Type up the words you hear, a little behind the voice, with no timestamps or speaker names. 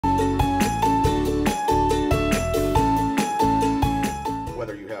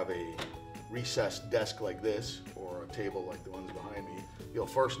recessed desk like this, or a table like the ones behind me, you'll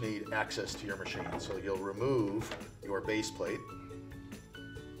first need access to your machine. So you'll remove your base plate,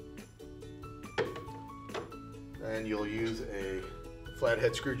 and you'll use a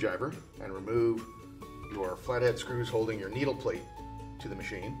flathead screwdriver and remove your flathead screws holding your needle plate to the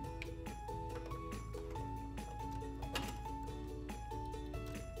machine.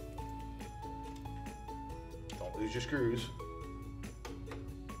 Don't lose your screws.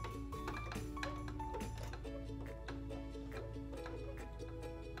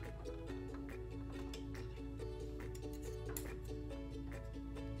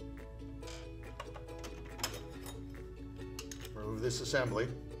 Remove this assembly.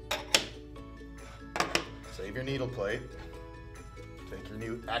 Save your needle plate. Take your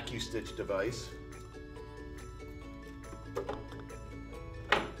new Accustitch device.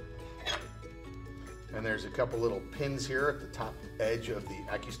 And there's a couple little pins here at the top edge of the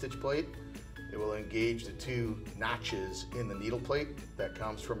Accustitch plate. It will engage the two notches in the needle plate that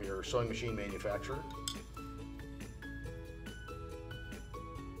comes from your sewing machine manufacturer.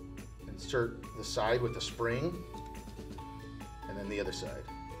 Insert the side with the spring, and then the other side.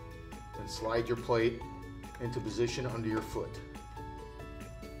 Then slide your plate into position under your foot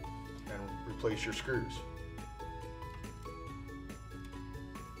and replace your screws.